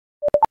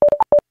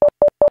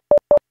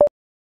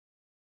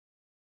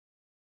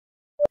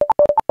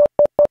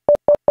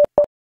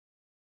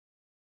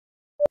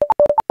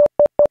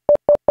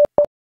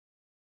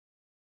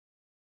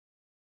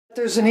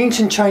There's an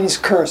ancient Chinese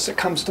curse that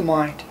comes to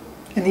mind.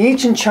 And the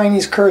ancient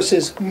Chinese curse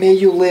is, may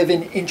you live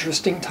in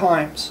interesting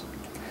times.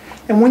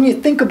 And when you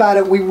think about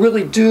it, we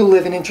really do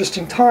live in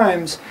interesting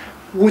times,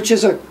 which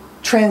is a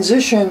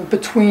transition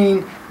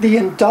between the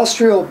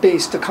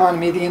industrial-based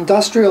economy, the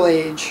industrial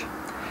age,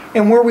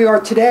 and where we are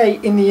today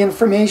in the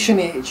information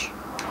age.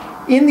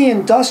 In the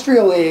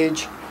industrial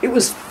age, it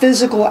was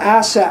physical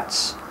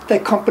assets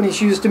that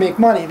companies used to make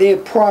money. They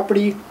had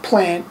property,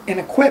 plant, and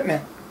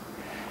equipment.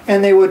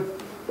 And they would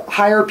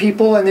hire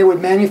people and they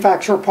would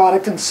manufacture a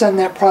product and send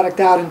that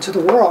product out into the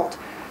world.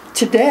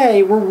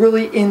 Today, we're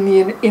really in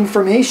the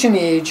information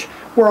age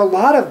where a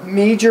lot of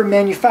major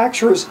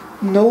manufacturers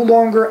no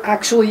longer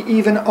actually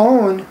even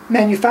own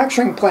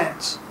manufacturing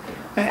plants.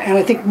 And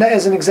I think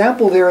as an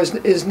example there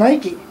is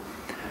Nike.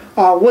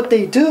 What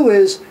they do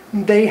is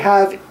they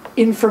have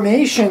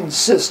information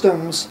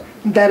systems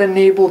that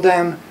enable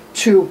them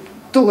to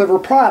deliver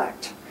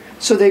product.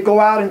 So they go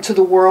out into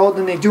the world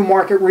and they do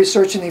market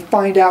research and they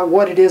find out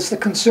what it is the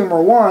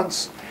consumer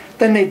wants.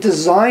 Then they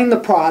design the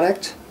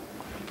product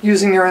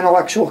using their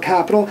intellectual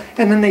capital,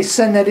 and then they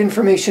send that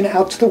information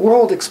out to the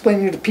world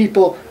explaining to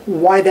people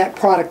why that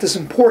product is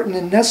important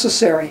and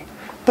necessary.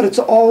 But it's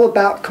all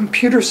about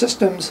computer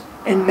systems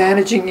and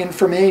managing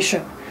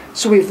information.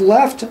 So we've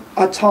left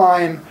a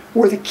time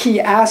where the key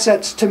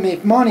assets to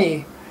make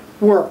money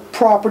were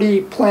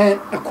property,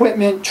 plant,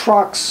 equipment,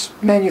 trucks,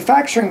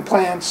 manufacturing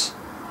plants.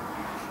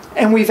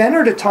 And we've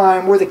entered a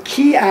time where the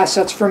key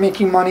assets for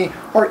making money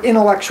are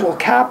intellectual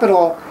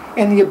capital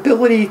and the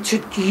ability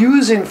to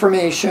use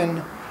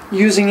information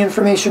using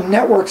information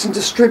networks and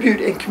distribute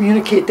and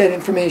communicate that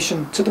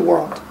information to the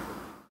world.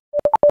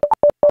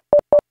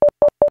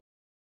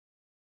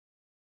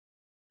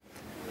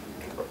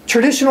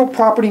 Traditional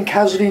property and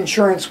casualty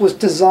insurance was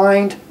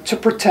designed to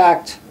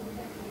protect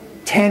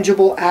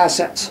tangible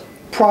assets,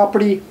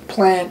 property,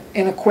 plant,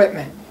 and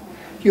equipment.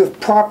 You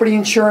have property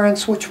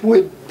insurance, which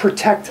would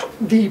protect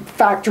the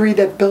factory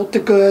that built the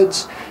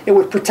goods. It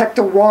would protect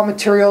the raw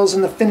materials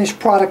and the finished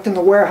product in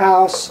the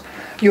warehouse.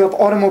 You have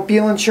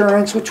automobile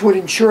insurance, which would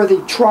insure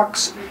the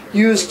trucks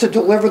used to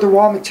deliver the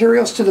raw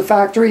materials to the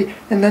factory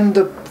and then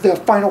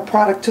the final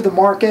product to the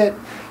market.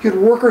 You had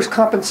workers'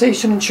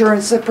 compensation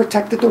insurance that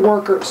protected the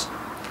workers.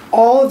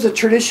 All of the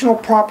traditional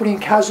property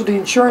and casualty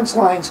insurance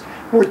lines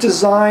were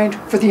designed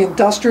for the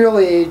industrial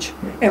age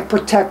and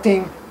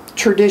protecting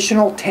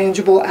traditional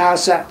tangible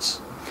assets.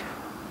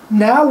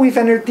 Now we've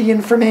entered the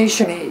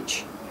information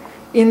age.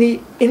 In the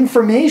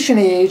information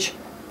age,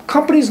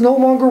 companies no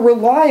longer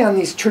rely on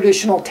these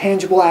traditional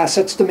tangible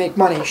assets to make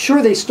money.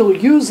 Sure, they still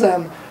use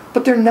them,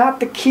 but they're not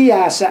the key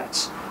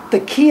assets. The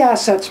key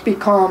assets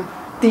become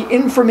the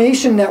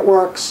information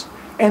networks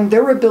and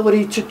their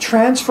ability to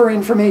transfer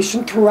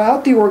information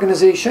throughout the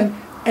organization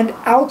and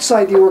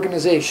outside the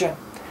organization.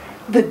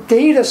 The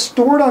data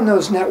stored on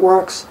those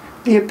networks,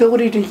 the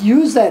ability to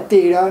use that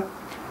data,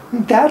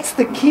 that's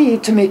the key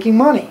to making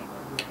money.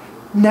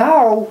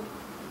 Now,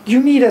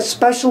 you need a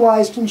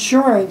specialized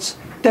insurance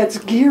that's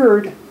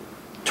geared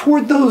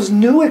toward those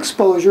new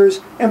exposures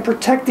and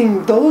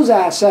protecting those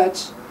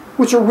assets,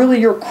 which are really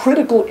your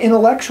critical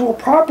intellectual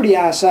property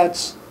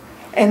assets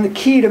and the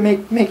key to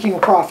making a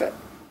profit.